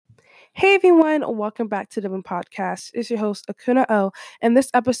Hey everyone, welcome back to the Bloom Podcast. It's your host, Akuna O. In this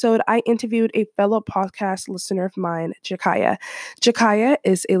episode, I interviewed a fellow podcast listener of mine, Jakaya. Jakaya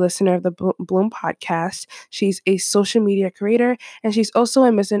is a listener of the Bloom Podcast. She's a social media creator, and she's also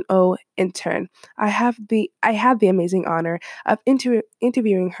a Miss O intern. I had the amazing honor of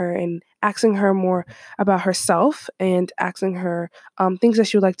interviewing her and asking her more about herself and asking her things that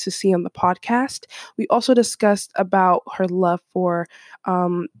she would like to see on the podcast. We also discussed about her love for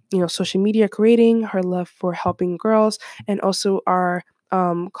social media creating, her love for helping girls, and also our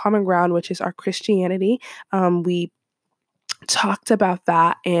common ground, which is our Christianity. We talked about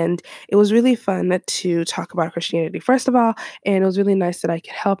that, and it was really fun to talk about Christianity, first of all, and it was really nice that I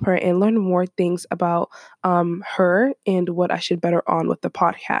could help her and learn more things about her and what I should better on with the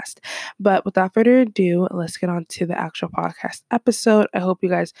podcast. But without further ado, let's get on to the actual podcast episode. I hope you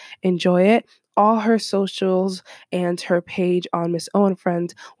guys enjoy it. All her socials and her page on Miss Owen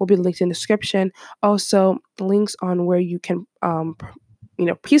Friends will be linked in the description. Also, links on where you can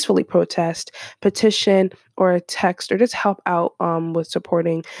peacefully protest, petition, or text, or just help out with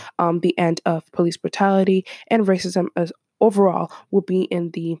supporting the end of police brutality and racism as overall will be in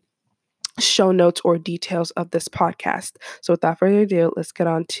the show notes or details of this podcast. So without further ado, let's get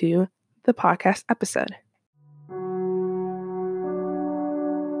on to the podcast episode.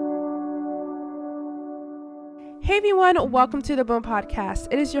 Hey everyone, welcome to the Bloom Podcast.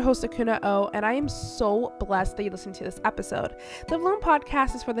 It is your host Akuna O, and I am so blessed that you listened to this episode. The Bloom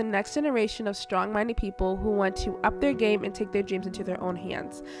Podcast is for the next generation of strong-minded people who want to up their game and take their dreams into their own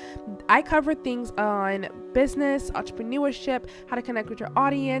hands. I cover things on business, entrepreneurship, how to connect with your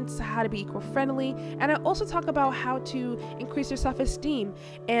audience, how to be eco-friendly, and I also talk about how to increase your self-esteem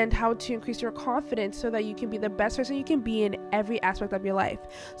and how to increase your confidence so that you can be the best person you can be in every aspect of your life.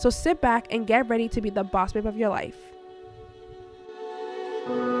 So sit back and get ready to be the boss babe of your life.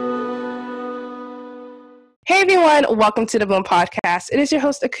 Hey everyone, welcome to the Bloom Podcast. It is your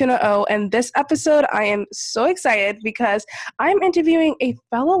host Akuna O, and this episode I am so excited because I'm interviewing a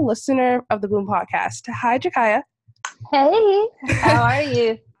fellow listener of the Bloom Podcast. Hi, Jakaya. Hey, how are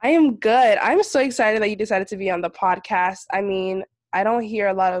you? I am good. I'm so excited that you decided to be on the podcast. I mean, I don't hear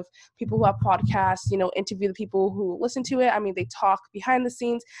a lot of people who have podcasts, interview the people who listen to it. I mean, they talk behind the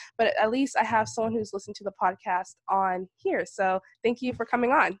scenes, but at least I have someone who's listened to the podcast on here. So thank you for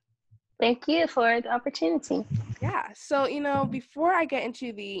coming on. Thank you for the opportunity. Yeah. So, before I get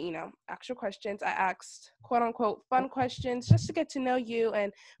into the, actual questions, I asked quote unquote fun questions just to get to know you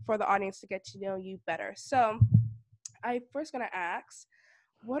and for the audience to get to know you better. So I first going to ask,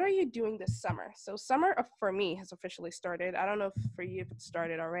 what are you doing this summer? So summer for me has officially started. I don't know if for you if it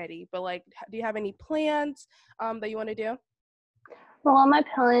started already, but do you have any plans that you want to do? Well, my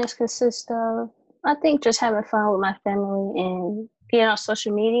plans consist of, I think, just having fun with my family and being on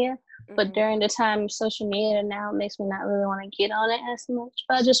social media. But during the time of social media now, it makes me not really want to get on it as much.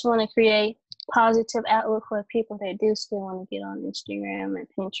 But I just want to create positive outlook for people that do still want to get on Instagram and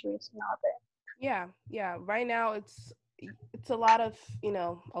Pinterest and all that. Yeah. Right now it's a lot of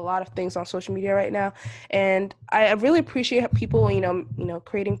things on social media right now, and I really appreciate people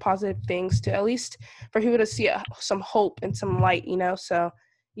creating positive things to at least for people to see some hope and some light. So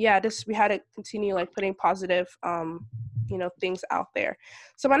yeah, we had to continue putting positive things out there.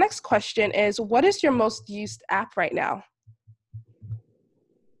 So my next question is, what is your most used app right now?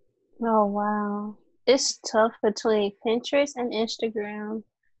 Oh wow, it's tough between Pinterest and Instagram.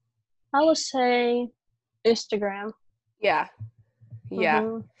 I would say Instagram. Yeah.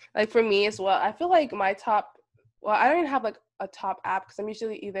 Mm-hmm. For me as well, I feel like my top, well, I don't even have a top app because I'm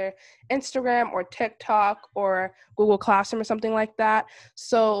usually either Instagram or TikTok or Google Classroom or something like that.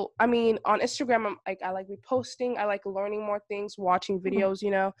 So I mean, on Instagram, I like reposting, I like learning more things, watching videos,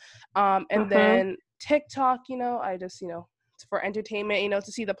 and then TikTok, I just for entertainment,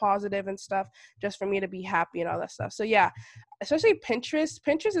 to see the positive and stuff, just for me to be happy and all that stuff. So yeah, especially Pinterest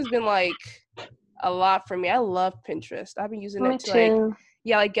has been a lot for me. I love Pinterest. I've been using it to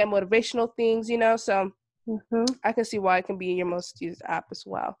get motivational things, so I can see why it can be your most used app as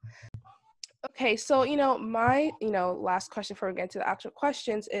well. Okay, so my last question before we get into the actual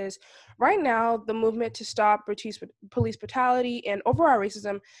questions is, right now the movement to stop police brutality and overall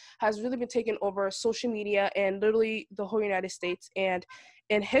racism has really been taken over social media and literally the whole United States. And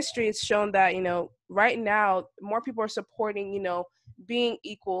in history, it's shown that right now more people are supporting being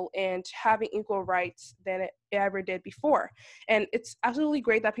equal and having equal rights than it ever did before. And it's absolutely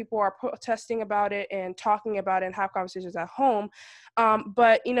great that people are protesting about it and talking about it and have conversations at home.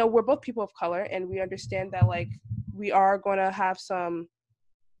 But we're both people of color, and we understand that we are going to have some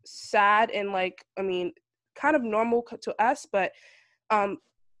sad and kind of normal to us, but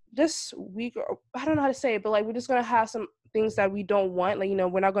this week, or I don't know how to say it, but like we're just gonna have some things that we don't want. Like, you know,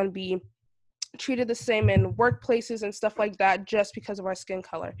 we're not gonna be treated the same in workplaces and stuff like that just because of our skin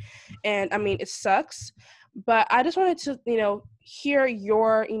color. And I mean, it sucks, but I just wanted to, you know, hear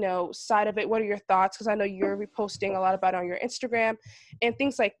your, you know, side of it. What are your thoughts? Because I know you're reposting a lot about it on your Instagram and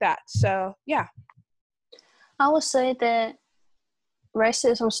things like that. So yeah. I would say that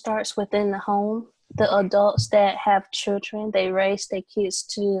racism starts within the home. The adults that have children, they raise their kids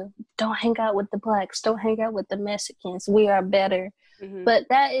to don't hang out with the blacks, don't hang out with the Mexicans. We are better. Mm-hmm. But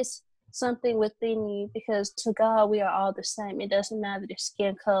that is something within you, because to God, we are all the same. It doesn't matter the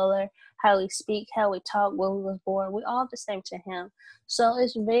skin color, how we speak, how we talk, where we was born. We're all the same to Him. So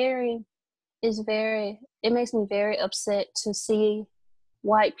it makes me very upset to see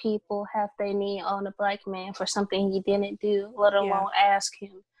white people have their knee on a black man for something he didn't do, let alone ask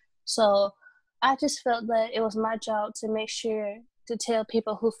him. So I just felt that it was my job to make sure to tell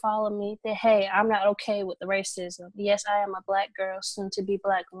people who follow me that, hey, I'm not okay with the racism. Yes, I am a black girl, soon to be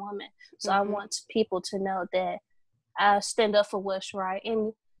black woman. So I want people to know that I stand up for what's right.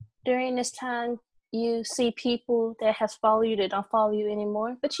 And during this time, you see people that has followed you that don't follow you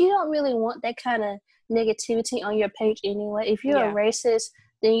anymore, but you don't really want that kind of negativity on your page anyway. If you're a racist,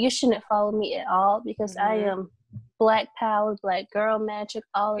 then you shouldn't follow me at all, because I am Black power, Black girl magic,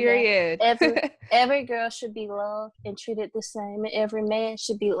 all of Period. that. Every girl should be loved and treated the same, and every man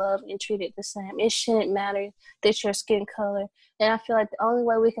should be loved and treated the same. It shouldn't matter that your skin color. And I feel like the only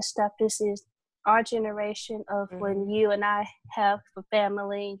way we can stop this is our generation of when you and I have a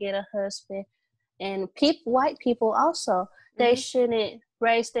family and get a husband. And white people also, they shouldn't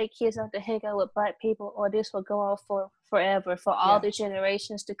raise their kids up to hang out with black people, or this will go on for forever, for all the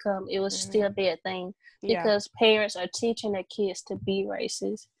generations to come. It will still be a thing, because parents are teaching their kids to be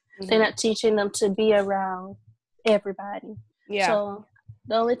racist. They're not teaching them to be around everybody. So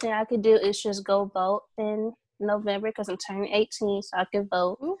the only thing I could do is just go vote in November, because I'm turning 18, so I can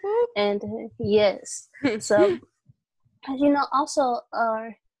vote. And yes, so you know, also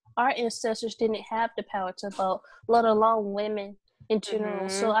our ancestors didn't have the power to vote, let alone women in general.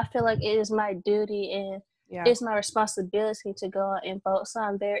 So I feel like it is my duty and it's my responsibility to go out and vote. So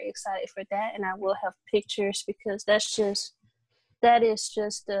I'm very excited for that, and I will have pictures, because that is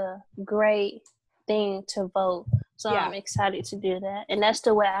just a great thing to vote. So I'm excited to do that, and that's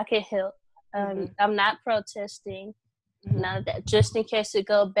the way I can help. I'm not protesting. Now that just in case it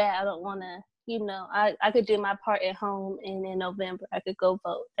go bad, I don't want to. You know, I could do my part at home, and in November I could go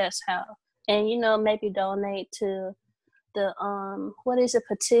vote. That's how. And, you know, maybe donate to the what is it,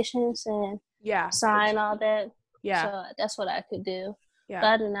 petitions, and sign all that. So that's what I could do. But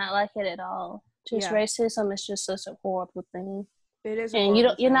I do not like it at all. Just racism is just such a horrible thing. It is. And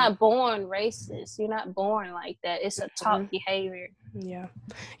you're not born racist. You're not born like that. It's a taught behavior. Yeah.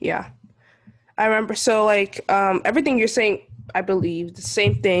 I remember. So like everything you're saying, I believe the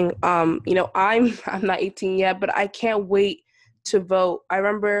same thing. You know, I'm not 18 yet, but I can't wait to vote. I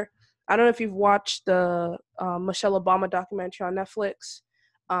remember, I don't know if you've watched the Michelle Obama documentary on Netflix.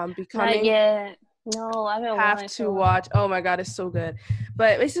 Becoming. Not yet. No, I haven't. Have to watch. Oh my God, it's so good.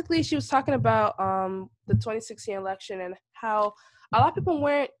 But basically, she was talking about the 2016 election and how a lot of people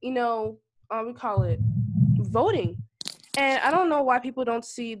weren't, you know, we call it voting, and I don't know why people don't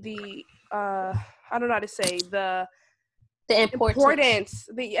see the I don't know how to say the importance,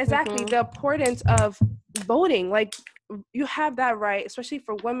 the importance of voting. Like, you have that right, especially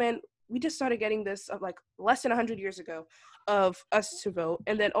for women. We just started getting this like less than 100 years ago of us to vote.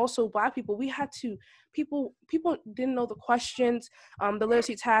 And then also Black people, we had to, people didn't know the questions, the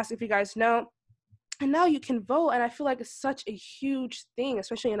literacy task, if you guys know. And now you can vote, and I feel like it's such a huge thing,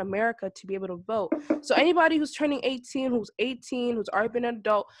 especially in America, to be able to vote. So anybody who's turning 18, who's already been an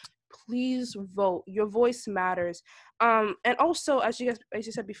adult, please vote. Your voice matters. And also, as you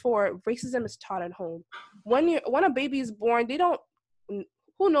said before, racism is taught at home. When a baby is born, they don't.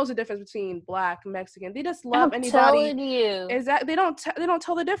 Who knows the difference between Black, Mexican? They just love anybody. I'm telling you. Exactly. They don't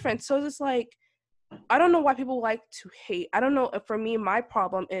tell the difference. So it's just like, I don't know why people like to hate. I don't know. For me, my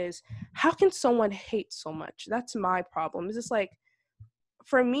problem is, how can someone hate so much? That's my problem. It's just like,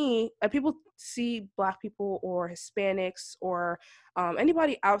 for me, people see Black people or Hispanics or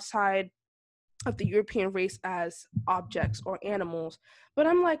anybody outside of the European race as objects or animals. But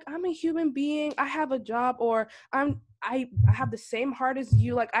I'm like, I'm a human being. I have a job, or I have the same heart as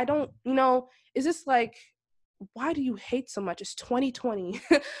you. Like, I don't, you know, is this like, why do you hate so much? It's 2020.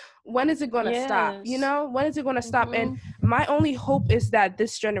 When is it going to stop? You know, when is it going to stop? And my only hope is that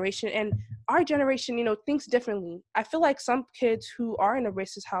this generation and our generation, you know, thinks differently. I feel like some kids who are in a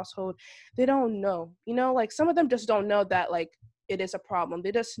racist household, they don't know, you know, like some of them just don't know that, like, it is a problem.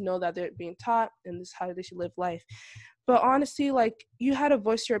 They just know that they're being taught and this is how they should live life. But honestly, like, you had to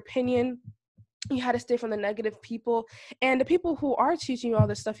voice your opinion. You had to stay from the negative people, and the people who are teaching you all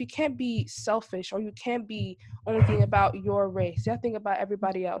this stuff, you can't be selfish, or you can't be only thinking about your race. You have to think about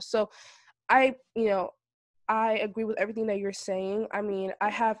everybody else. So I agree with everything that you're saying. I mean,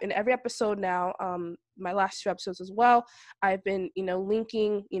 I have in every episode now, my last 2 episodes as well, I've been,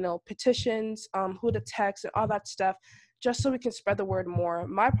 linking, petitions, who to text and all that stuff, just so we can spread the word more.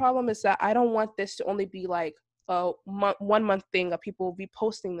 My problem is that I don't want this to only be like a 1 month thing of people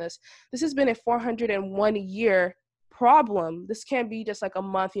reposting this. This has been a 401 year problem. This can't be just like a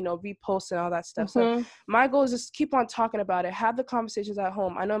month, repost and all that stuff. So my goal is just keep on talking about it, have the conversations at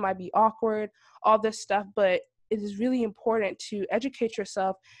home. I know it might be awkward, all this stuff, but it is really important to educate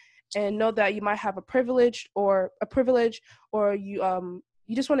yourself and know that you might have a privilege, or you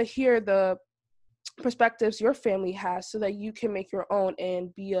just want to hear the perspectives your family has, so that you can make your own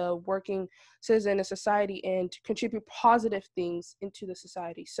and be a working citizen in society and to contribute positive things into the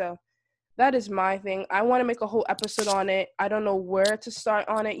society. So that is my thing. I want to make a whole episode on it. I don't know where to start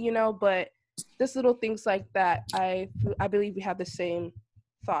on it, but just little things like that, I believe we have the same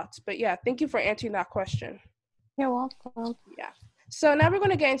thoughts. But yeah, thank you for answering that question. You're welcome. Yeah. So now we're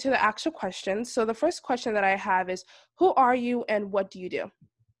going to get into the actual questions. So the first question that I have is, who are you and what do you do?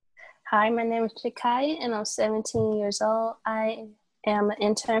 Hi, my name is Jakaya, and I'm 17 years old. I am an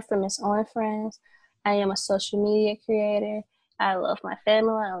intern for Miss Owen Friends. I am a social media creator. I love my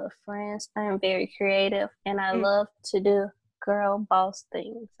family. I love friends. I am very creative, and I love to do girl boss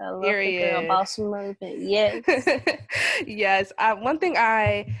things. I love the girl boss movement. Yes. Yes. One thing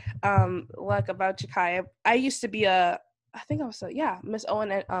I like about Jakaya, I used to be Miss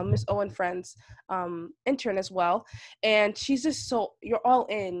Owen Friends intern as well, and she's just so, you're all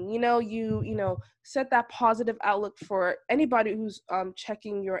in, you set that positive outlook for anybody who's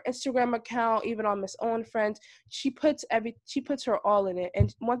checking your Instagram account, even on Miss Owen Friends. She puts her all in it.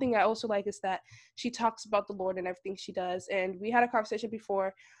 And one thing I also like is that she talks about the Lord and everything she does, and we had a conversation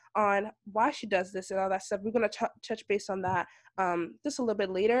before on why she does this and all that stuff. We're going to touch base on that just a little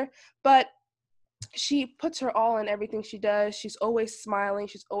bit later, but she puts her all in everything she does. She's always smiling.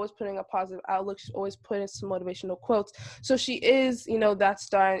 She's always putting a positive outlook. She's always putting some motivational quotes. So she is, that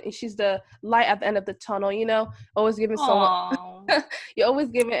star, and she's the light at the end of the tunnel, always giving someone, you're always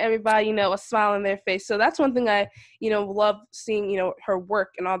giving everybody, a smile on their face. So that's one thing I, love seeing, her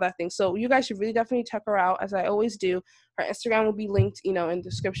work and all that thing. So you guys should really definitely check her out, as I always do. Her Instagram will be linked, in the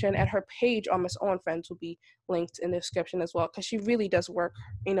description, and her page on Miss Owen Friends will be linked in the description as well, because she really does work,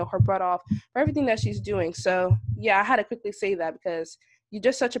 her butt off for everything that she's doing. So yeah, I had to quickly say that because you're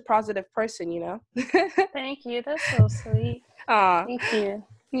just such a positive person, Thank you. That's so sweet. Thank you.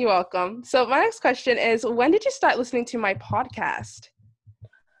 You're welcome. So my next question is, when did you start listening to my podcast?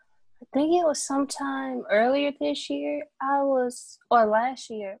 I think it was sometime earlier this year. Or last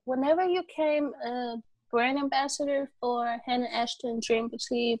year. Whenever you came brand ambassador for Hannah Ashton Dream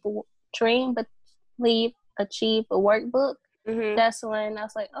Believe Achieve a workbook, that's when I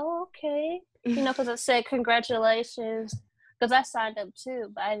was like, oh, okay. Because it said congratulations, because I signed up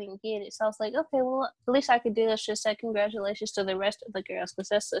too, but I didn't get it. So I was like, okay, well, at least I could do is just say congratulations to the rest of the girls, because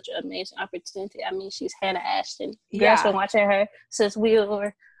that's such an amazing opportunity. I mean, she's Hannah Ashton. Girls been watching her since we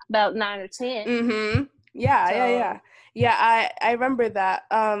were about 9 or 10. Yeah. I remember that.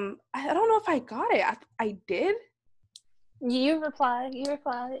 I don't know if I got it. I did. You replied.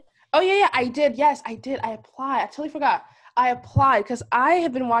 Oh yeah, I did. Yes, I did. I applied. I totally forgot. I applied because I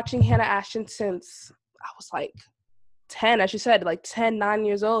have been watching Hannah Ashton since I was like 10, as you said, like 10, 9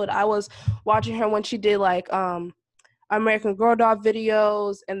 years old. I was watching her when she did like American Girl doll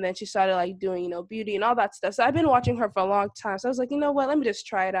videos, and then she started like doing, beauty and all that stuff. So I've been watching her for a long time. So I was like, you know what, let me just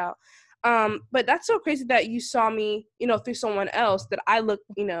try it out. But that's so crazy that you saw me, through someone else that I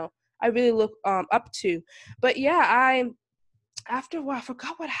really look up to. But yeah, after a while, I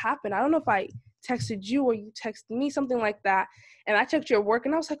forgot what happened. I don't know if I texted you or you texted me, something like that. And I checked your work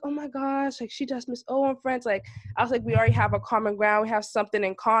and I was like, oh my gosh, like she does Miss Owen Friends. Like, I was like, we already have a common ground. We have something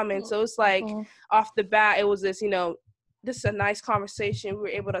in common. So it's like off the bat, it was this, this is a nice conversation. We were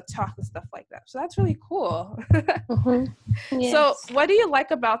able to talk and stuff like that. So that's really cool. Yes. So what do you like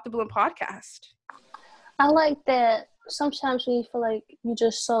about the Bloom podcast? I like that sometimes we feel like you're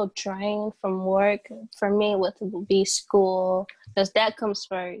just so drained from work. For me, it would be school, because that comes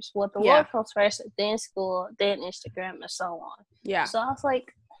first. Well, the work comes first, then school, then Instagram, and so on. Yeah. So I was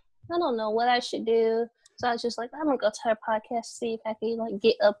like, I don't know what I should do. So I was just like, I'm going to go to her podcast, see if I can like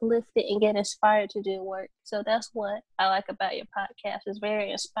get uplifted and get inspired to do work. So that's what I like about your podcast. It's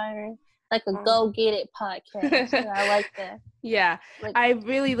very inspiring. like a go get it podcast. And I like that. Yeah, Like, I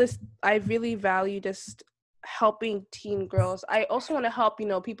really value just helping teen girls. I also want to help,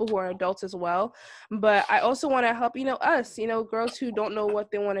 people who are adults as well, but I also want to help, us, girls who don't know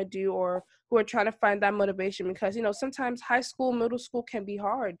what they want to do or who are trying to find that motivation, because, sometimes high school, middle school can be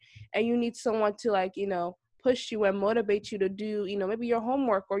hard, and you need someone to, like, push you and motivate you to do, maybe your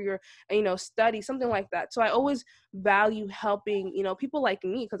homework or your, study, something like that. So I always value helping, people like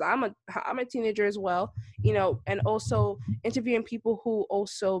me, because I'm a teenager as well, and also interviewing people who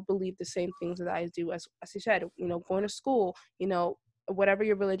also believe the same things that I do, as you said, going to school, whatever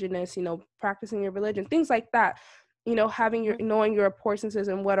your religion is, practicing your religion, things like that, having your, knowing your importances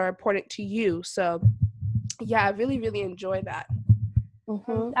and what are important to you. So yeah, I really, really enjoy that.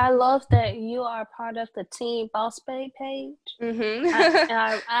 I love that you are part of the Teen Boss Babe page.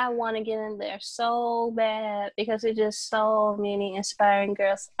 I want to get in there so bad because it's just so many inspiring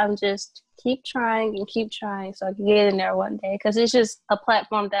girls. I'm just keep trying so I can get in there one day, because it's just a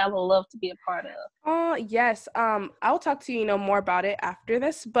platform that I would love to be a part of. Oh, yes. I'll talk to you, more about it after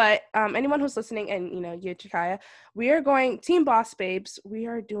this, but anyone who's listening, and you, Jakaya, we are going Teen Boss Babes. We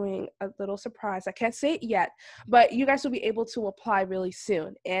are doing a little surprise. I can't say it yet, but you guys will be able to apply really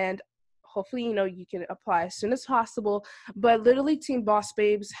soon, and hopefully, you can apply as soon as possible. But literally, Teen Boss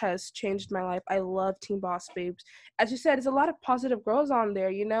Babes has changed my life. I love Teen Boss Babes. As you said, there's a lot of positive girls on there,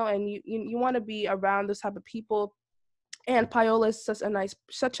 and you want to be around those type of people. And Paola is such a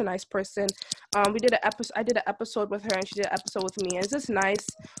nice person. I did an episode with her, and she did an episode with me. And it's just nice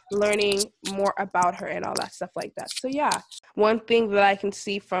learning more about her and all that stuff like that. So yeah, one thing that I can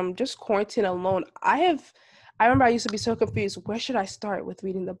see from just quarantine alone, I remember I used to be so confused. Where should I start with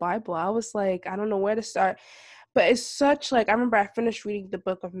reading the Bible? I was like, I don't know where to start. But it's such, like, I remember I finished reading the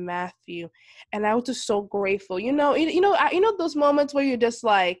book of Matthew, and I was just so grateful. Those moments where you're just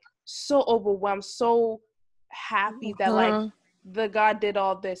like so overwhelmed, so happy that like the God did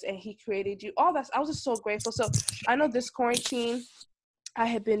all this and he created you, all that. I was just so grateful. So I know this quarantine I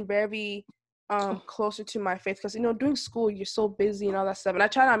have been very closer to my faith, because doing school, you're so busy and all that stuff, and I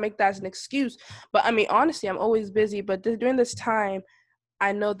try not to make that as an excuse, but I mean, honestly, I'm always busy. But during this time,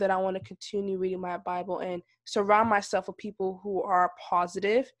 I know that I want to continue reading my Bible and surround myself with people who are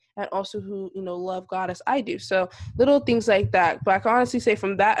positive and also who, love God as I do. So little things like that. But I can honestly say,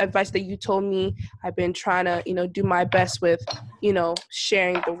 from that advice that you told me, I've been trying to, do my best with,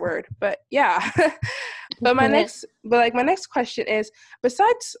 sharing the word. But yeah. But my next question is,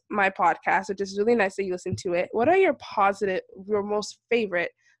 besides my podcast, which is really nice that you listen to it, what are your most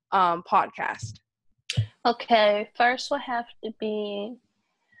favorite podcast? Okay, first will have to be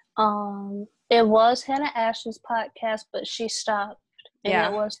it was Hannah Ashton's podcast, but she stopped,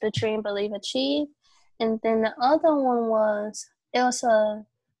 and it was the Dream Believe Achieve. And then the other one was a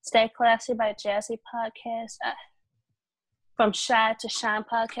Stay Classy by Jazzy podcast. From Shy to Shine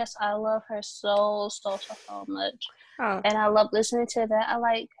podcast. I love her so much. And I love listening to that. I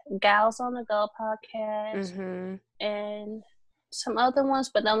like Gals on the Go podcast and some other ones,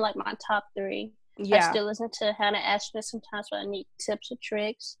 but I'm like my top 3. I still listen to Hannah Ashton sometimes when I need tips or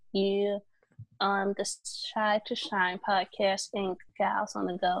tricks. The Shy to Shine podcast and Gals on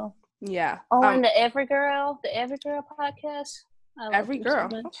the Go. Yeah. And the Every Girl podcast. Every Girl.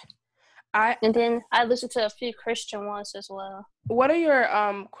 And then I listen to a few Christian ones as well. What are your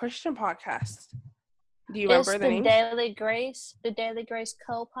Christian podcasts? Do you remember the names? The Daily Grace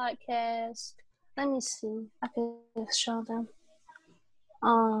Co-podcast. Let me see. I can show them.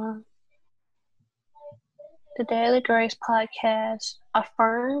 The Daily Grace podcast,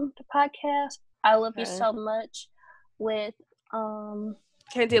 Affirmed podcast, I Love You So Much, with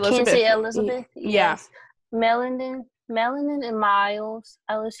Kenzie Elizabeth. Yes. Melanin and Miles.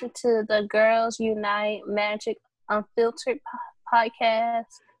 I listen to the Girls Unite Magic Unfiltered podcast,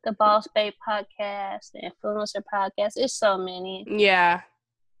 the Boss Babe podcast, the Influencer podcast. It's so many. Yeah.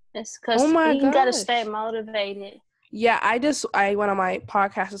 It's because you got to stay motivated. Yeah, I went on my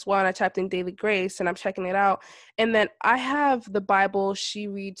podcast as well, and I typed in Daily Grace, and I'm checking it out. And then I have the Bible, She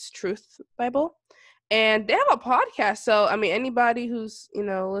Reads Truth Bible, and they have a podcast. So, I mean, anybody who's,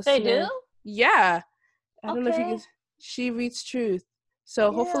 listening. They do? Yeah. I don't know if you can. She Reads Truth.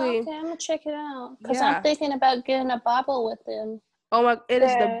 So hopefully. Okay, I'm going to check it out. Because I'm thinking about getting a Bible with them. Oh my, it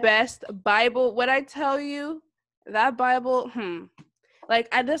is the best Bible. What I tell you, that Bible,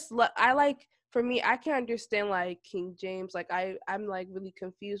 like, for me, I can't understand, like, King James. Like, I'm, like, really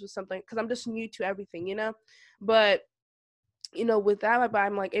confused with something because I'm just new to everything, But, with that,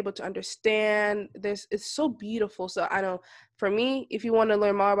 I'm, like, able to understand this. It's so beautiful. So, I know, for me, if you want to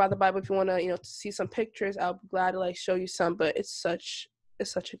learn more about the Bible, if you want to, see some pictures, I'll be glad to, like, show you some. But it's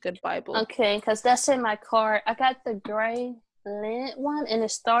is such a good Bible. Okay, because that's in my cart. I got the gray lint one, and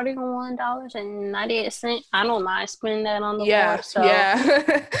it's starting on $1.98. I don't mind spending that on the Lord. So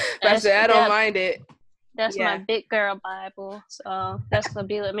That's it. I don't mind it. That's my big girl Bible. So that's gonna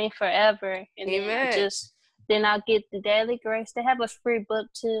be with me forever. And Amen. then I'll get the Daily Grace. They have a free book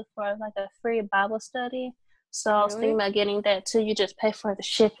too for like a free Bible study. So I was thinking about getting that too. You just pay for the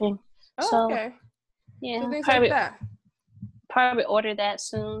shipping. Okay. Yeah, so things like that. Probably order that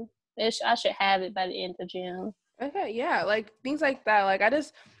soon. I should have it by the end of June. Okay, yeah, like things like that. Like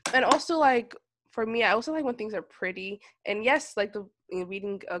and also like for me, I also like when things are pretty. And yes, like the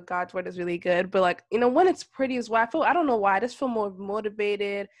reading God's word is really good, but like when it's pretty as well, I don't know why, I just feel more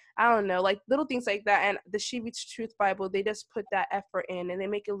motivated. I don't know, like little things like that. And the She Reads Truth Bible, they just put that effort in, and they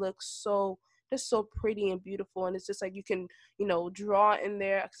make it look so pretty and beautiful. And it's just like you can draw in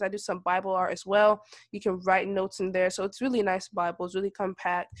there, because I do some Bible art as well. You can write notes in there, so it's really nice Bible. It's really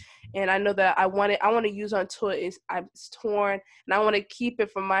compact, and I know that I want to use until it's torn, and I want to keep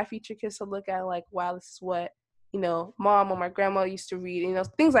it for my future kids to look at, like, wow, this is what mom or my grandma used to read,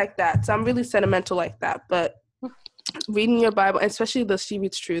 things like that. So I'm really sentimental like that. But reading your Bible, especially the She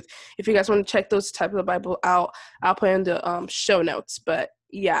Reads Truth, if you guys want to check those types of Bible out, I'll put in the show notes. But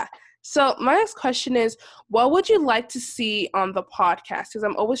yeah. So my next question is, what would you like to see on the podcast? Because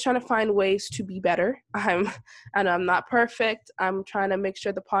I'm always trying to find ways to be better. I know I'm not perfect. I'm trying to make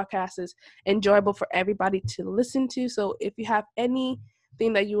sure the podcast is enjoyable for everybody to listen to. So if you have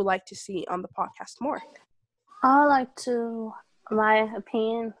anything that you would like to see on the podcast more. I like to, my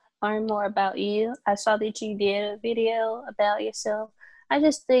opinion, learn more about you. I saw that you did a video about yourself. I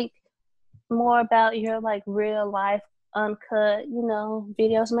just think more about your like real life uncut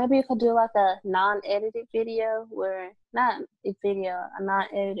videos. Maybe you could do like a non-edited video, a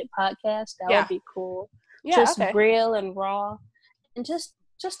non-edited podcast. That would be cool. Just real and raw, and just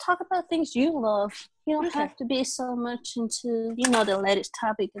talk about things you love. You don't have to be so much into the latest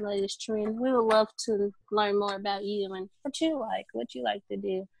topic, the latest trend. We would love to learn more about you and what you like to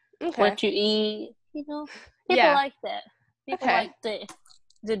do, what you eat. People like that. People like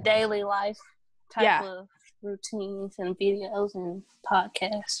the daily life type of routines and videos and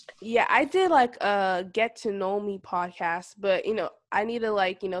podcasts. Yeah, I did like a get to know me podcast, but I need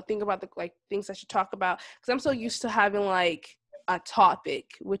to think about the things I should talk about, because I'm so used to having like a topic,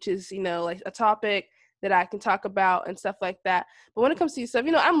 which is like a topic that I can talk about and stuff like that. But when it comes to stuff,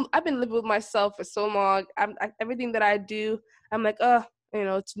 I've been living with myself for so long. Everything that I do, I'm like,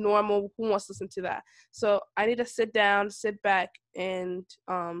 it's normal. Who wants to listen to that? So I need to sit back, and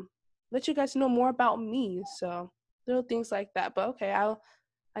let you guys know more about me. So little things like that. But okay, I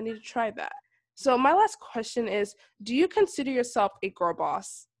need to try that. So my last question is, do you consider yourself a girl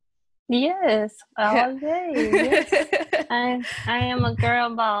boss? Yes, all day. Yes. I am a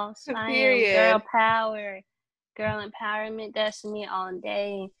girl boss. Period. I am girl power, girl empowerment. That's me all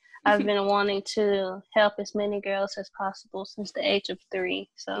day. I've been wanting to help as many girls as possible since the age of 3.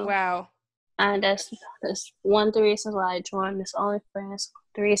 So wow. And that's one of the reasons why I joined Miss OnlyFans.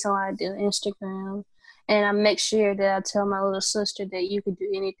 The reason why I do Instagram. And I make sure that I tell my little sister that you can do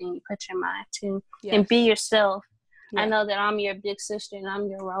anything you put your mind to. Yes. And be yourself. Yeah. I know that I'm your big sister and I'm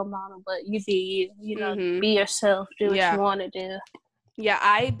your role model, but you be you. Be yourself. Do what you want to do. Yeah,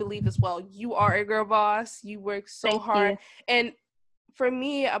 I believe as well. You are a girl boss. You work so hard. And for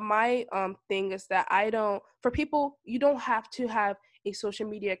me, my thing is that for people, you don't have to have a social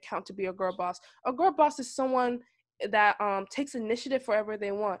media account to be a girl boss. A girl boss is someone that takes initiative wherever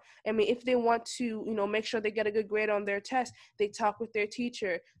they want. I mean, if they want to, make sure they get a good grade on their test, they talk with their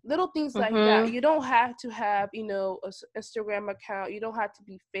teacher. Little things like that. You don't have to have, an Instagram account. You don't have to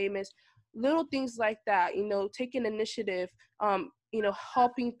be famous. Little things like that, taking initiative,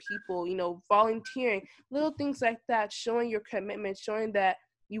 helping people, volunteering, little things like that, showing your commitment, showing that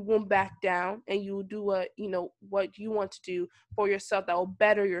you won't back down and you will do what you want to do for yourself that will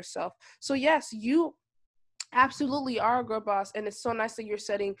better yourself. So yes, you absolutely are a girl boss, and it's so nice that you're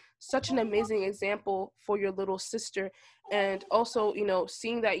setting such an amazing example for your little sister. And also,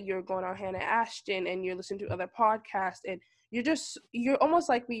 seeing that you're going on Hannah Ashton and you're listening to other podcasts, and you're almost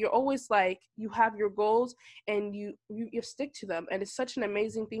like me. You're always like, you have your goals and you stick to them. And it's such an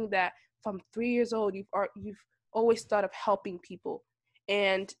amazing thing that from 3 years old, you've always thought of helping people.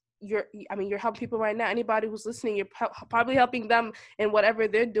 And you're helping people right now. Anybody who's listening, you're probably helping them in whatever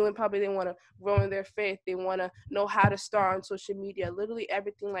they're doing. Probably they want to grow in their faith. They want to know how to start on social media, literally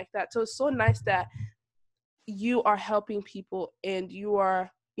everything like that. So it's so nice that you are helping people and you are,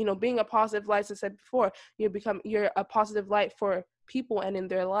 being a positive light. As I said before, you're a positive light for people and in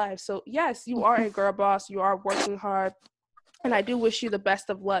their lives. So yes, you are a girl boss. You are working hard. And I do wish you the best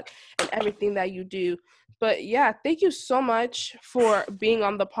of luck in everything that you do. But yeah, thank you so much for being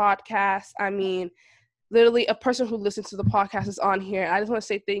on the podcast. I mean, literally a person who listens to the podcast is on here. I just want to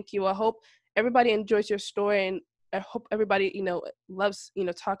say thank you. I hope everybody enjoys your story, and I hope everybody, loves,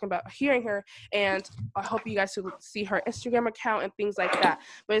 talking about hearing her. And I hope you guys will see her Instagram account and things like that.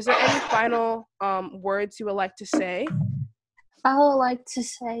 But is there any final words you would like to say? I would like to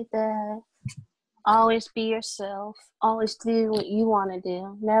say that always be yourself. Always do what you want to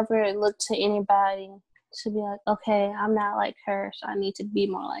do. Never look to anybody to be like, okay, I'm not like her, so I need to be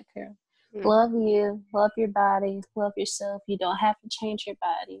more like her. Love you. Love your body. Love yourself. You don't have to change your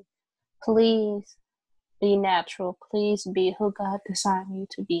body. Please be natural. Please be who God designed you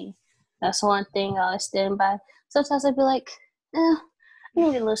to be. That's one thing I always stand by. Sometimes I'd be like, I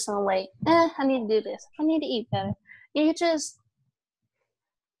need to lose some weight. I need to do this. I need to eat better. You just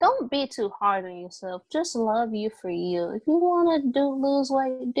don't be too hard on yourself. Just love you for you. If you want to lose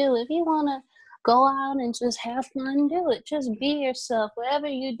weight, do it. If you want to go out and just have fun, do it. Just be yourself. Whatever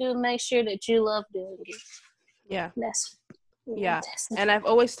you do, make sure that you love doing it. Yeah. Yeah. And I've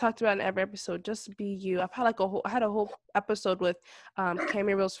always talked about in every episode, just be you. I've had I had a whole episode with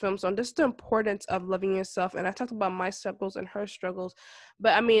Cami Rose Films on just the importance of loving yourself. And I talked about my struggles and her struggles.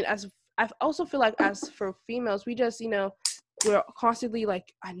 But I mean, I also feel like as for females, we just, we're constantly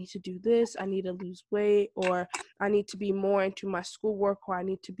like, I need to do this, I need to lose weight, or I need to be more into my schoolwork, or I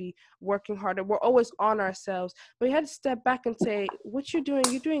need to be working harder. We're always on ourselves. But you had to step back and say, what you're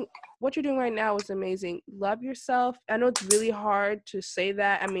doing right now is amazing. Love yourself. I know it's really hard to say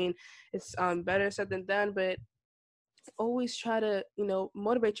that. I mean, it's better said than done, but always try to,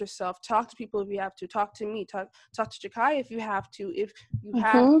 motivate yourself. Talk to people if you have to. Talk to me. Talk to Jakaya if you have to. If you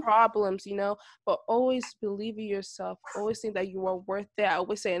have problems, but always believe in yourself. Always think that you are worth it. I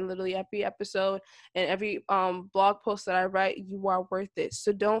always say in literally every episode and every blog post that I write, you are worth it.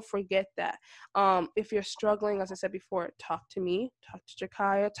 So don't forget that. If you're struggling, as I said before, talk to me. Talk to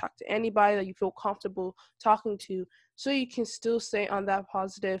Jakaya. Talk to anybody that you feel comfortable talking to, so you can still stay on that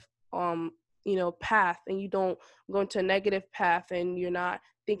positive path, and you don't go into a negative path and you're not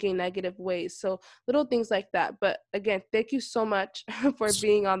thinking negative ways. So little things like that. But again, thank you so much for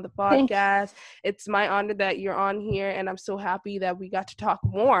being on the podcast. It's my honor that you're on here, and I'm so happy that we got to talk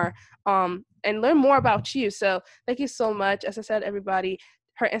more and learn more about you. So thank you so much. As I said, everybody,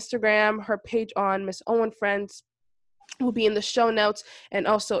 her Instagram, her page on Miss Owen Friends will be in the show notes. And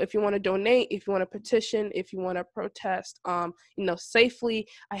also, if you want to donate, if you want to petition, if you want to protest safely,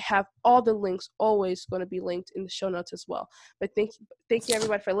 I have all the links always going to be linked in the show notes as well. But thank you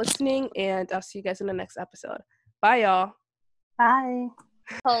everybody for listening, and I'll see you guys in the next episode. Bye, y'all. Bye.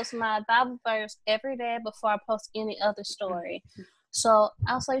 I post my Bible verse every day before I post any other story. So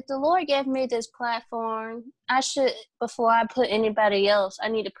I was like, the Lord gave me this platform. Before I put anybody else, I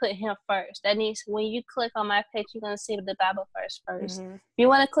need to put him first. When you click on my page, you're going to see the Bible verse first. If you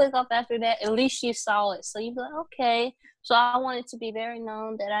want to click off after that, at least you saw it. So you be like, okay. So I want it to be very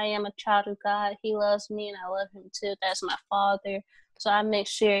known that I am a child of God. He loves me and I love him too. That's my Father. So I make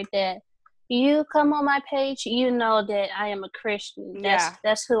sure that you come on my page, you know that I am a Christian.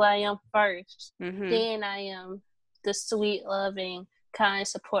 That's who I am first. Then I am the sweet, loving, kind,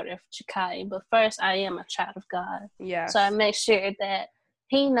 supportive Jakaya. But first, I am a child of God. Yeah. So I make sure that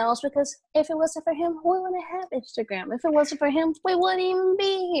he knows, because if it wasn't for him, we wouldn't have Instagram. If it wasn't for him, we wouldn't even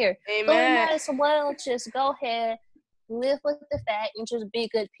be here. Amen. So we might as well just go ahead, live with the fact, and just be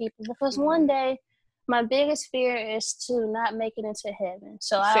good people. Because one day, my biggest fear is to not make it into heaven.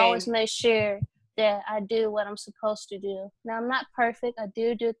 So I always make sure that I do what I'm supposed to do. Now, I'm not perfect. I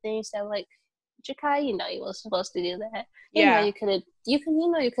do things that, like, Jakaya, you was supposed to do that. You could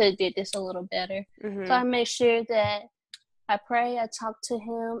have did this a little better. So I make sure that I pray, I talk to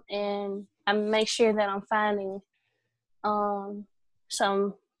him, and I make sure that I'm finding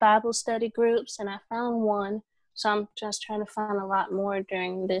some Bible study groups, and I found one. So I'm just trying to find a lot more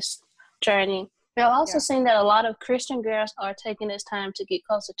during this journey. But I've also seen that a lot of Christian girls are taking this time to get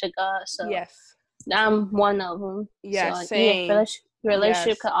closer to God. So I'm one of them. Yeah, so, same.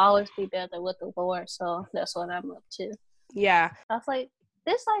 Relationship could always be better with the Lord, so that's what I'm up to. Yeah. I was like,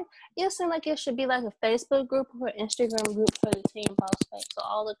 it seemed like it should be like a Facebook group or an Instagram group for the Teen Boss Babe, so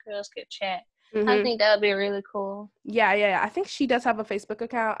all the girls could chat. I think that would be really cool. Yeah. I think she does have a Facebook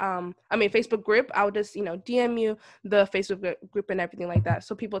account. Facebook group. I'll just, DM you the Facebook group and everything like that,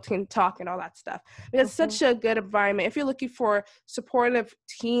 so people can talk and all that stuff. Because it's such a good environment. If you're looking for supportive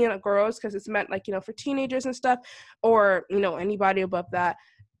teen girls, because it's meant for teenagers and stuff, or anybody above that,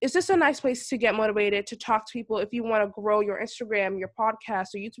 it's just a nice place to get motivated, to talk to people. If you want to grow your Instagram, your podcast,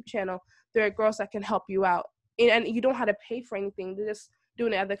 or YouTube channel, there are girls that can help you out. and you don't have to pay for anything. They're just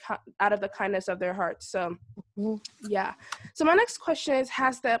doing it out of the kindness of their hearts. So yeah. So my next question is,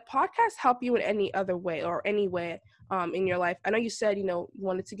 has the podcast helped you in any other way or any way in your life? I know you said, you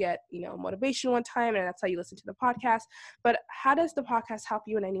wanted to get, motivation one time, and that's how you listen to the podcast, but how does the podcast help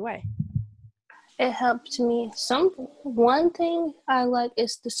you in any way? It helped me. One thing I like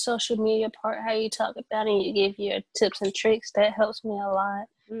is the social media part, how you talk about it and you give your tips and tricks. That helps me a lot.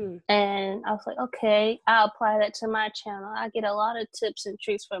 And I was like, okay, I'll apply that to my channel. I get a lot of tips and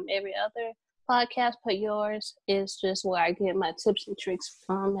tricks from every other podcast, but yours is just where I get my tips and tricks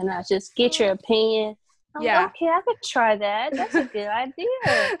from, and I just get your opinion. I'm like, okay, I could try that. That's a good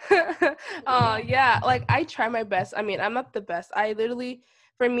idea. Yeah, like I try my best. I mean, I'm not the best.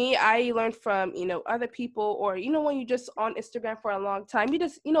 For me, I learned from, other people, or, when you just on Instagram for a long time, you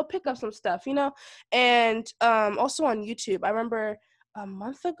just, pick up some stuff, and also on YouTube. I remember a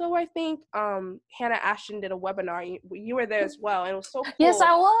month ago, I think, Hannah Ashton did a webinar. You were there as well, and it was so cool. Yes,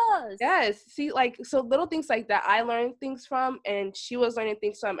 I was. Yes. See, like, so little things like that I learned things from, and she was learning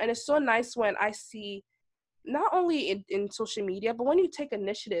things from, and it's so nice when I see, not only in social media, but when you take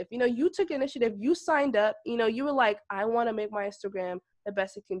initiative. You took initiative, you signed up, you were like, I want to make my Instagram the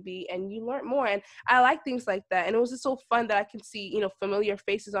best it can be, and you learn more. And I like things like that, and it was just so fun that I can see familiar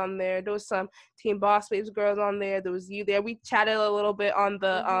faces on there. There was some Team Boss Babes girls on there. There was you there. We chatted a little bit on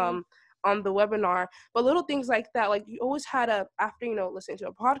the webinar, but little things like that, like you always had to, after listening to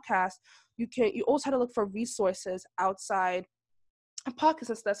a podcast, you always had to look for resources outside podcasts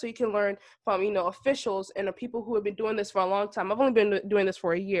and stuff, so you can learn from officials and the people who have been doing this for a long time. I've only been doing this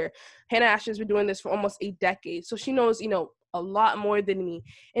for a year. Hannah Ashton's been doing this for almost a decade, so she knows a lot more than me.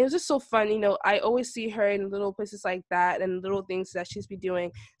 And it was just so fun. I always see her in little places like that and little things that she's been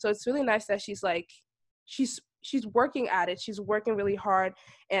doing. So it's really nice that she's working at it. She's working really hard,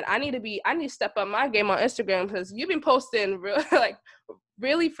 and I need to step up my game on Instagram, because you've been posting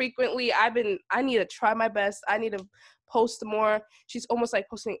really frequently. I need to try my best. I need to post more. She's almost like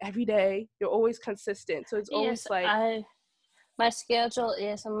posting every day. You're always consistent, so it's always my schedule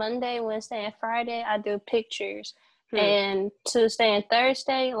is Monday, Wednesday, and Friday I do pictures, and Tuesday and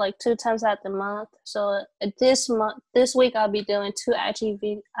Thursday, like 2 times out the month. So this week I'll be doing 2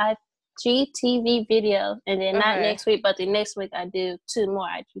 IGTV videos, and then not next week, but the next week I do 2 more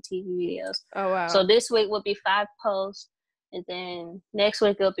IGTV videos. Oh wow! So this week will be 5 posts, and then next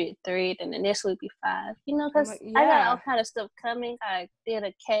week it'll be 3, and the next week will be 5. Because I got all kind of stuff coming. I did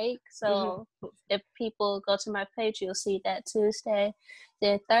a cake, so if people go to my page, you'll see that Tuesday.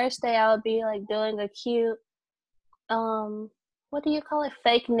 Then Thursday I'll be like doing a cute what do you call it?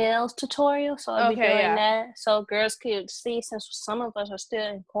 Fake nails tutorial. So I'll be doing that, so girls could see, since some of us are still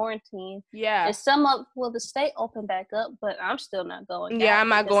in quarantine. Yeah. And some of the state open back up, but I'm still not going. Yeah, I'm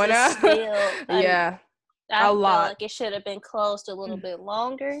not going out. Yeah. I feel like it should have been closed a little bit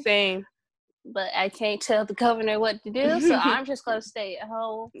longer. Same. But I can't tell the governor what to do, so I'm just going to stay at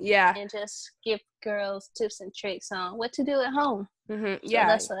home. Yeah. And just give girls tips and tricks on what to do at home. So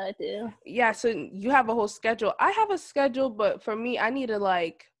that's what I do. Yeah, so you have a whole schedule. I have a schedule, but for me, I need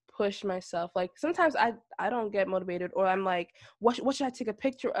to push myself. Like sometimes I don't get motivated, or I'm like, what should I take a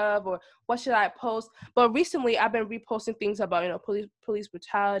picture of, or what should I post? But recently I've been reposting things about police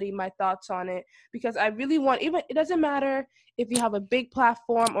brutality, my thoughts on it, because I really want, even it doesn't matter if you have a big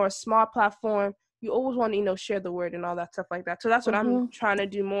platform or a small platform, you always want to share the word and all that stuff like that. So that's what I'm trying to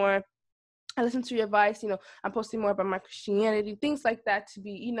do more. I listen to your advice. I'm posting more about my Christianity, things like that, to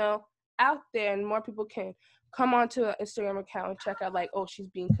be out there, and more people can come onto an Instagram account and check out she's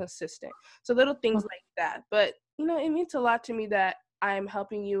being consistent. So little things like that. But it means a lot to me that I am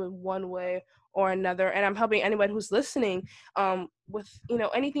helping you in one way or another, and I'm helping anybody who's listening with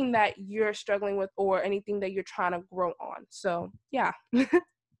anything that you're struggling with, or anything that you're trying to grow on. So yeah.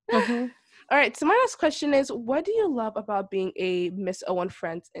 All right, so my next question is, what do you love about being a Miss Owen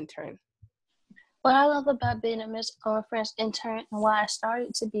Friends intern? What I love about being a Miss Owen Friends intern, and why I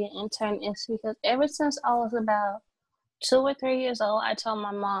started to be an intern, is because ever since I was about 2 or 3 years old, I told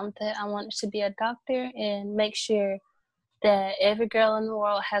my mom that I wanted to be a doctor and make sure that every girl in the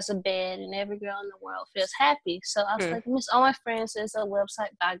world has a bed and every girl in the world feels happy. So I was like, Miss Owen Friends is a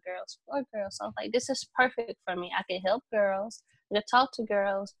website by girls for girls. So I was like, this is perfect for me. I can help girls, I can talk to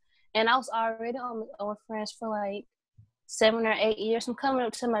girls. And I was already on Miss Owen Friends for 7 or 8 years. I'm coming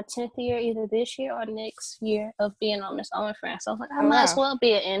up to my 10th year, either this year or next year, of being on Miss Owen Friends. So I was like, I might as well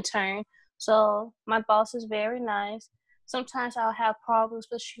be an intern. So my boss is very nice. Sometimes I'll have problems,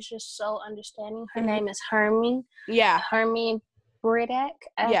 but she's just so understanding. Her name is Hermie. Yeah. Hermie Bridak.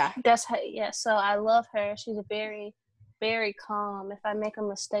 Yeah. That's her. Yeah. So I love her. She's very, very calm. If I make a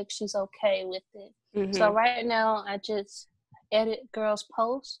mistake, she's okay with it. So right now, I just edit girls'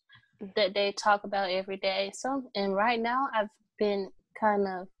 posts that they talk about every day. And right now, I've been kind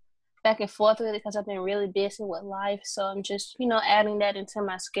of back and forth with it because I've been really busy with life. So I'm just, adding that into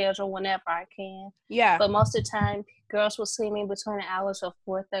my schedule whenever I can. Yeah. But most of the time, girls will see me between the hours of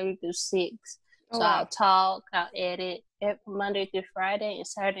 4:30 through 6. Oh, So wow. I'll talk, I'll edit Monday through Friday, and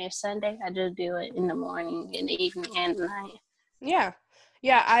Saturday and Sunday. I just do it in the morning, in the evening, and the night. Yeah.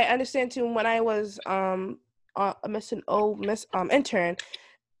 Yeah, I understand too. When I was intern,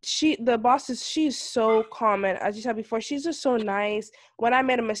 the boss she's so calm, and as you said before, she's just so nice. When I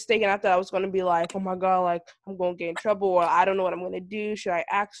made a mistake and I thought I was gonna be like, oh my god, like I'm gonna get in trouble, or I don't know what I'm gonna do, should I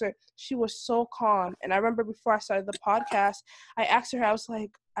ask her? She was so calm. And I remember before I started the podcast, I asked her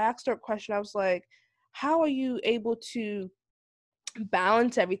a question. I was like, how are you able to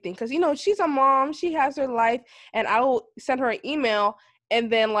balance everything? Because she's a mom, she has her life, and I will send her an email, and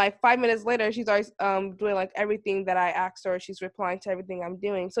then like 5 minutes later she's always doing like everything that I asked her. She's replying to everything I'm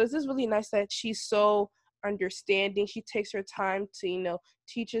doing. So it's just really nice that she's so understanding. She takes her time to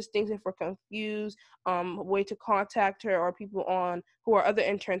teach us things if we're confused, way to contact her, or people on who are other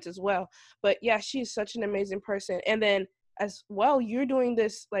interns as well. But yeah, she's such an amazing person. And then as well, you're doing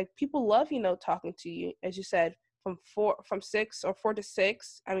this, like, people love talking to you, as you said, from 4 to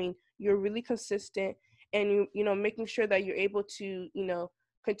 6. I mean, you're really consistent, and making sure that you're able to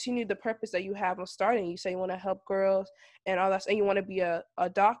continue the purpose that you have on starting. You say you want to help girls and all that, and you want to be a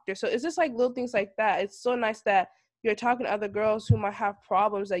doctor. So it's just like little things like that. It's so nice that you're talking to other girls who might have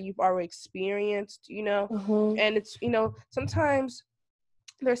problems that you've already experienced, and it's sometimes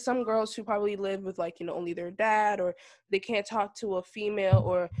there's some girls who probably live with only their dad, or they can't talk to a female,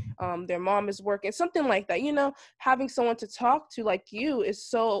 or their mom is working, something like that. Having someone to talk to like you is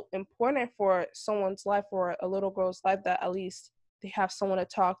so important for someone's life, or a little girl's life, that at least they have someone to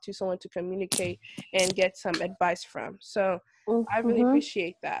talk to, someone to communicate and get some advice from. So I really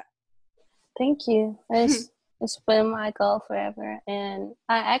appreciate that. Thank you. It's been my goal forever. And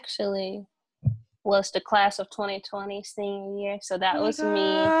I actually was the class of 2020 senior year. So that was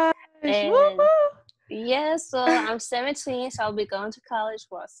me. And yeah, so I'm 17, so I'll be going to college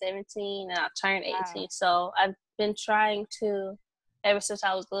for 17, and I'll turn 18. Wow. So I've been trying to, ever since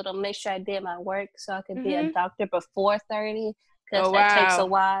I was little, make sure I did my work so I could be a doctor before 30, because that takes a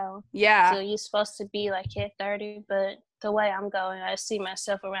while. Yeah. So you're supposed to be like hit 30, but the way I'm going, I see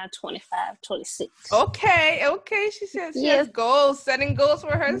myself around 25, 26. Okay. She says she has goals, setting goals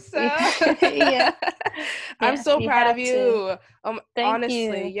for herself. Yeah. I'm so proud of you.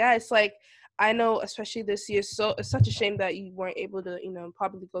 Honestly, yeah, it's like, I know, especially this year, so it's such a shame that you weren't able to,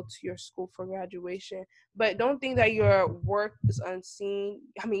 probably go to your school for graduation. But don't think that your work is unseen.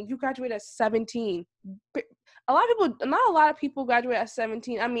 I mean, you graduated at 17. Not a lot of people graduate at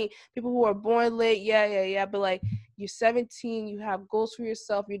 17. I mean, people who are born late, yeah. But like, you're 17, you have goals for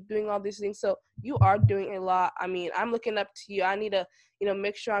yourself, you're doing all these things. So you are doing a lot. I mean, I'm looking up to you. I need to,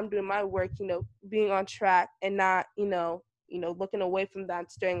 make sure I'm doing my work, being on track, and not, looking away from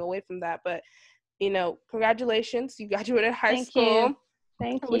that, staying away from that. But, congratulations. You graduated high school.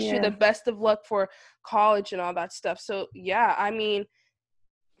 Thank you. I wish you the best of luck for college and all that stuff. So, yeah, I mean,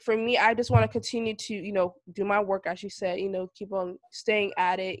 for me, I just want to continue to, do my work, as you said, keep on staying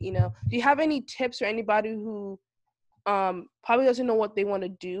at it. Do you have any tips for anybody who probably doesn't know what they want to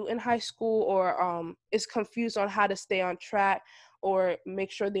do in high school, or is confused on how to stay on track or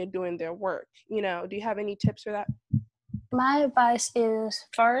make sure they're doing their work? Do you have any tips for that? My advice is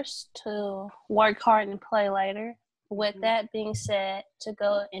first to work hard and play later. With that being said, to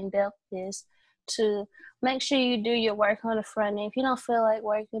go in depth is to make sure you do your work on the front end. If you don't feel like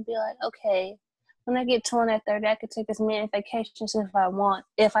working, be like, okay, when I get 20 or 30, I could take as many vacations if I want,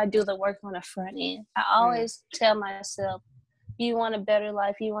 if I do the work on the front end. I always tell myself, you want a better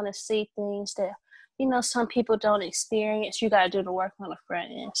life, you want to see things that, some people don't experience. You got to do the work on the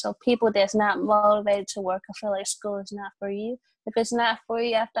front end. So people that's not motivated to work, I feel like school is not for you. If it's not for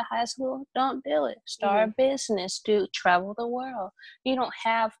you after high school, don't do it. Start a business, travel the world. You don't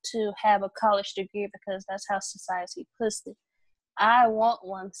have to have a college degree because that's how society puts it. I want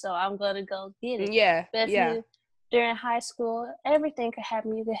one, so I'm going to go get it. Yeah, but if during high school, everything could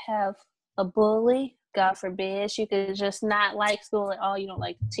happen. You could have a bully, God forbid. You could just not like school at all. You don't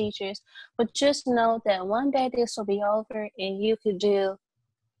like the teachers. But just know that one day this will be over, and you could do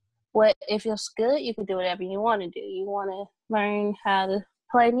what, if it's good, you can do whatever you want to do. You want to learn how to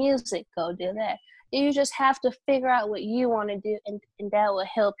play music, go do that. You just have to figure out what you want to do, and that will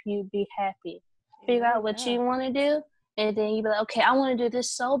help you be happy. Figure out what you want to do, And then you be like, okay, I want to do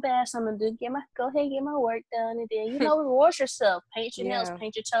this so bad, so I'm gonna go ahead and get my work done, and then reward yourself, paint your nails, Yeah.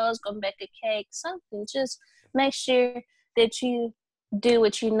 paint your toes, go bake a cake, something. Just make sure that you do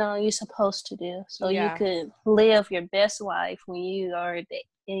what you know you're supposed to do, so you Yeah. could live your best life when you are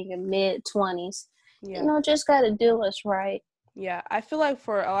in your mid-20s. Yeah. Just gotta do what's right. Yeah, I feel like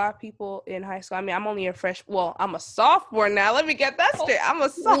for a lot of people in high school, I mean, I'm only a well, I'm a sophomore now. Let me get that straight. I'm a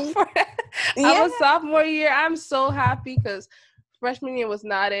sophomore. I'm Yeah. a sophomore year. I'm so happy because freshman year was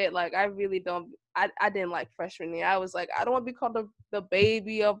not it. Like, I really don't, I didn't like freshman year. I was like, I don't want to be called the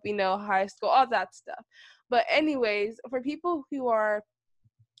baby of, high school, all that stuff. But anyways, for people who are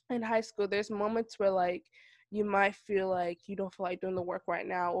in high school, there's moments where, like, you might feel like you don't feel like doing the work right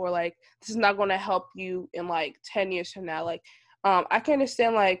now, or like this is not going to help you in like 10 years from now. Like, I can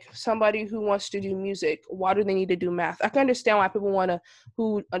understand like somebody who wants to do music, why do they need to do math? I can understand why people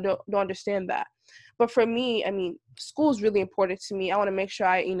who don't understand that. But for me, I mean, school is really important to me. I want to make sure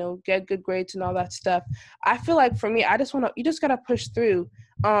I, get good grades and all that stuff. I feel like for me, you just got to push through.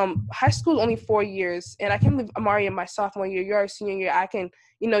 High school is only 4 years, and I can't believe I'm already in my sophomore year. You're a senior year. I can,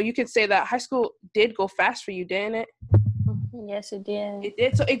 you could say that high school did go fast for you, didn't it? Yes, it did. It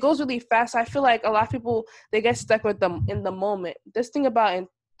did. So it goes really fast. I feel like a lot of people, they get stuck with them in the moment. This thing about in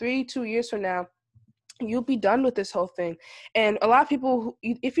 2 years from now, you'll be done with this whole thing. And a lot of people,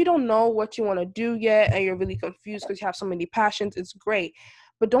 if you don't know what you want to do yet and you're really confused because you have so many passions, it's great.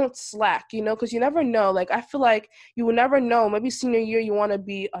 But don't slack, because you never know. Like, I feel like you will never know. Maybe senior year you want to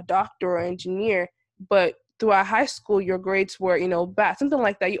be a doctor or engineer, but throughout high school your grades were, bad, something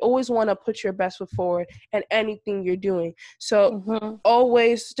like that. You always want to put your best foot forward in anything you're doing. So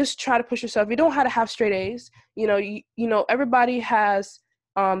always just try to push yourself. You don't have to have straight A's. Everybody has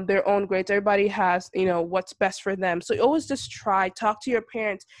their own grades. Everybody has, what's best for them. So you always just talk to your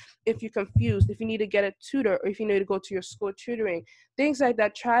parents if you're confused, if you need to get a tutor, or if you need to go to your school tutoring, things like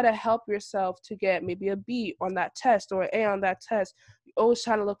that. Try to help yourself to get maybe a B on that test or an A on that test. You always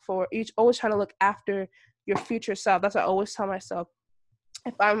trying to look forward. Always trying to look after your future self. That's what I always tell myself.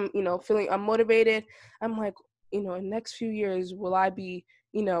 If I'm, feeling unmotivated, I'm like, in the next few years, will I be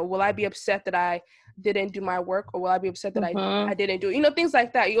upset that I didn't do my work, or will I be upset that I didn't do it? Things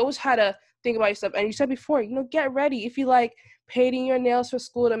like that. You always have to think about yourself. And you said before, get ready. If you like painting your nails for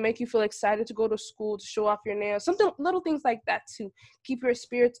school to make you feel excited to go to school, to show off your nails, little things like that to keep your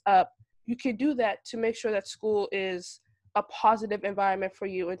spirits up, you could do that to make sure that school is a positive environment for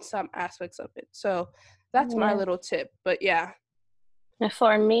you in some aspects of it. So that's my little tip. But yeah. And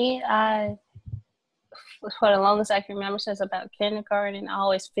for me, for the longest I can remember, since about kindergarten, I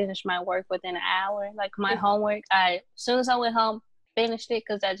always finished my work within an hour. Like my homework, as soon as I went home, finished it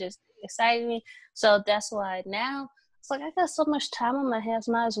because that just excited me. So that's why now it's like I got so much time on my hands,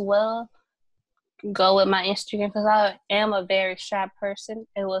 might as well go with my Instagram, because I am a very shy person.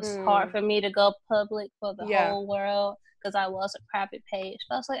 It was hard for me to go public for the whole world because I was a private page.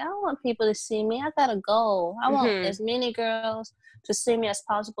 But I was like, I don't want people to see me. I got a goal. I want as many girls to see me as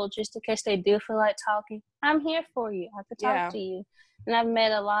possible, just in case they do feel like talking. I'm here for you. I could talk to you. And I've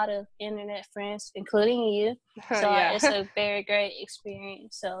met a lot of internet friends, including you. So it's a very great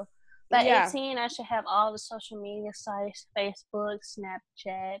experience. So by 18, I should have all the social media sites, Facebook,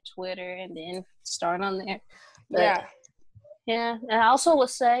 Snapchat, Twitter, and then start on there. But, yeah. And I also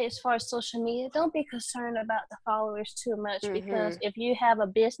would say, as far as social media, don't be concerned about the followers too much, because if you have a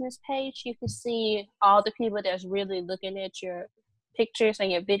business page, you can see all the people that's really looking at your pictures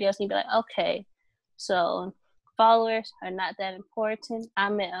and your videos, and you be like, okay, so followers are not that important.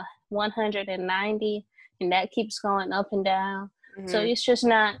 I'm at 190, and that keeps going up and down. So it's just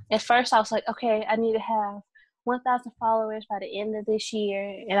not. At first I was like, okay, I need to have 1,000 followers by the end of this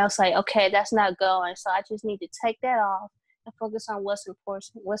year, and I was like, okay, that's not going, so I just need to take that off and focus on what's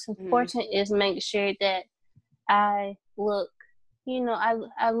important. What's important is making sure that I look,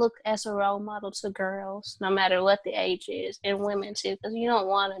 I look as a role model to girls, no matter what the age is, and women too, because you don't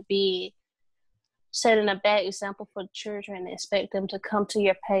want to be setting a bad example for children and expect them to come to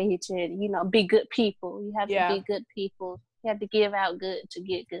your page and, be good people. You have to be good people. You have to give out good to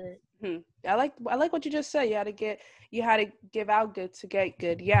get good. I like what you just said. You had to give out good to get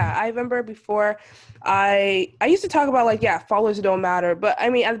good. Yeah, I remember before I used to talk about like, followers don't matter. But I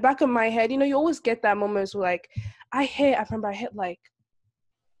mean, at the back of my head, you always get that moments where like I remember I hit like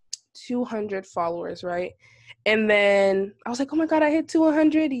 200 followers, right? And then I was like, oh my God, I hit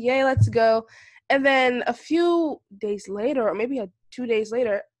 200. Yay, let's go. And then a few days later, or maybe 2 days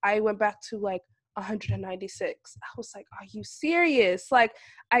later, I went back to like 196. I was like, are you serious? Like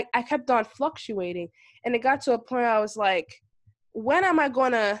I kept on fluctuating, and it got to a point where I was like, when am I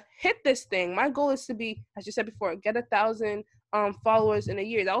going to hit this thing? My goal is to be, as you said before, get 1,000 followers in a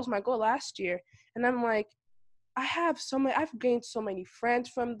year. That was my goal last year. And I'm like, I've gained so many friends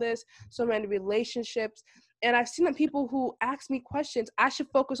from this, so many relationships. And I've seen the people who ask me questions. I should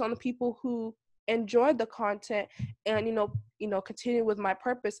focus on the people who enjoyed the content and, continue with my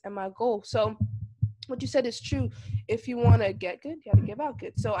purpose and my goal. So what you said is true. If you want to get good, you got to give out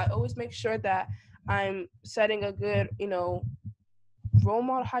good. So I always make sure that I'm setting a good, role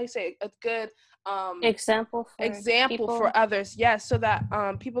model, how you say it, a good example for others. Yes, so that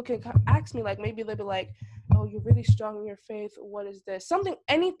people can ask me, like, maybe they'll be like, oh, you're really strong in your faith, what is this,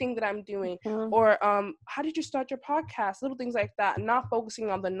 anything that I'm doing, or how did you start your podcast, little things like that, not focusing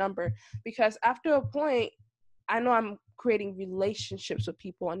on the number, because after a point I know I'm creating relationships with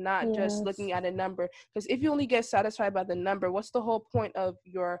people and not just looking at a number. Because if you only get satisfied by the number, what's the whole point of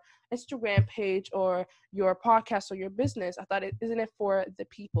your Instagram page or your podcast or your business? I thought, isn't it for the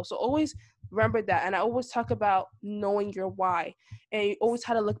people? So always remember that. And I always talk about knowing your why. And you always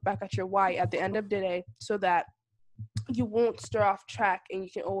have to look back at your why at the end of the day so that you won't stir off track and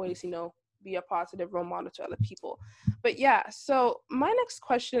you can always, be a positive role model to other people. But yeah, so my next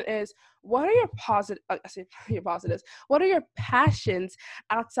question is, what are your positives? What are your passions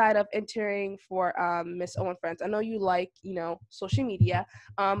outside of entering for Miss Owen Friends? I know you like, social media,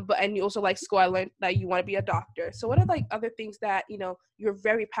 and you also like school. I learned that you want to be a doctor. So what are like other things that, you're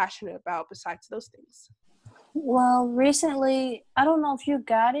very passionate about besides those things? Well, recently, I don't know if you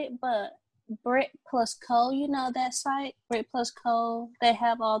got it, but Brit Plus Co, that site, Brit Plus Co, they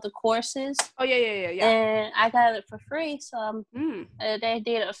have all the courses. Oh, yeah. And I got it for free, so they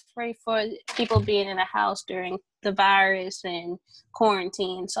did it free for people being in the house during the virus and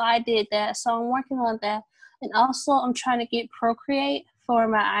quarantine. So I did that, so I'm working on that. And also, I'm trying to get Procreate for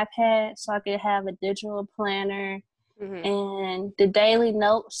my iPad so I could have a digital planner and the Daily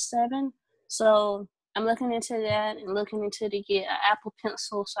Notes 7. So I'm looking into that and looking into to get an Apple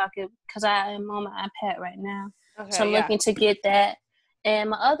Pencil so I could, because I am on my iPad right now. Okay, so I'm looking to get that. And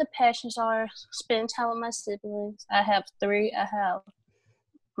my other passions are spending time with my siblings. I have 3. I have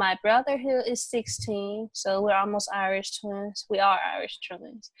my brother who is 16, so we're almost Irish twins. We are Irish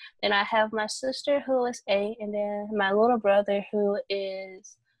twins. Then I have my sister who is 8, and then my little brother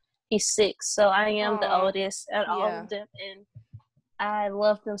he's 6. So I am the oldest at all of them. And I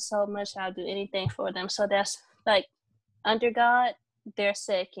love them so much. I'll do anything for them. So that's like, under God, they're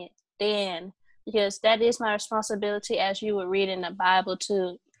second. Then, because that is my responsibility, as you would read in the Bible,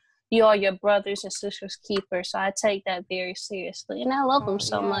 to you are your brothers and sisters' keeper. So I take that very seriously. And I love them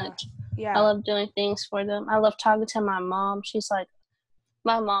so much. Yeah. I love doing things for them. I love talking to my mom.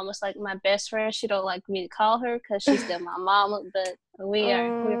 My mom was like my best friend. She don't like me to call her because she's still my mama, but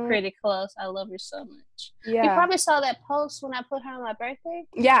we're pretty close. I love her so much. Yeah. You probably saw that post when I put her on my birthday.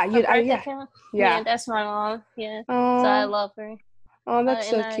 Yeah, yeah, that's my mom. Yeah, so I love her. Oh, that's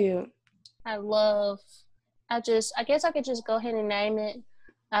so cute. I guess I could just go ahead and name it.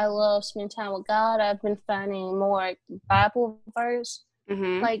 I love spending time with God. I've been finding more Bible verse.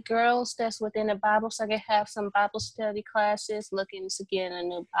 Like girls that's within the Bible, so I can have some Bible study classes, looking to get a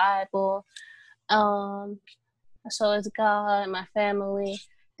new Bible. So it's God, my family,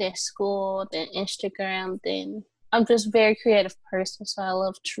 then school, then Instagram, then I'm just a very creative person, so I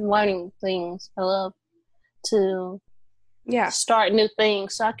love learning things. I love to start new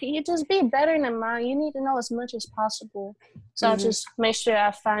things. So you just be better than mine. You need to know as much as possible. So I'll just make sure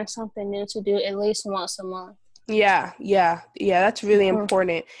I find something new to do at least once a month. Yeah, that's really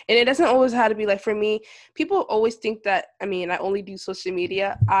important. And it doesn't always have to be like, for me, people always think that, I only do social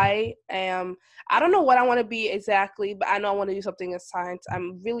media. I don't know what I want to be exactly, but I know I want to do something in science.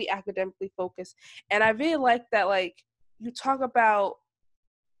 I'm really academically focused. And I really like that, like, you talk about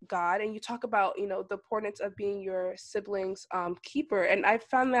God and you talk about, the importance of being your siblings' keeper. And I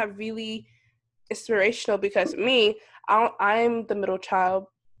found that really inspirational because I'm the middle child.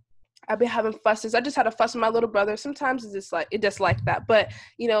 I've been having fusses. I just had a fuss with my little brother. Sometimes it's just like that. But,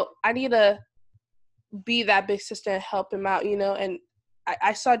 I need to be that big sister and help him out, and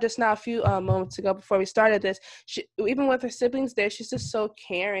I saw just now a few moments ago before we started this, even with her siblings there, she's just so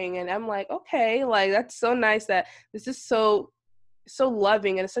caring. And I'm like, okay, like, that's so nice that this is so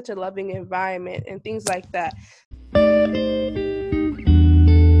loving and it's such a loving environment and things like that.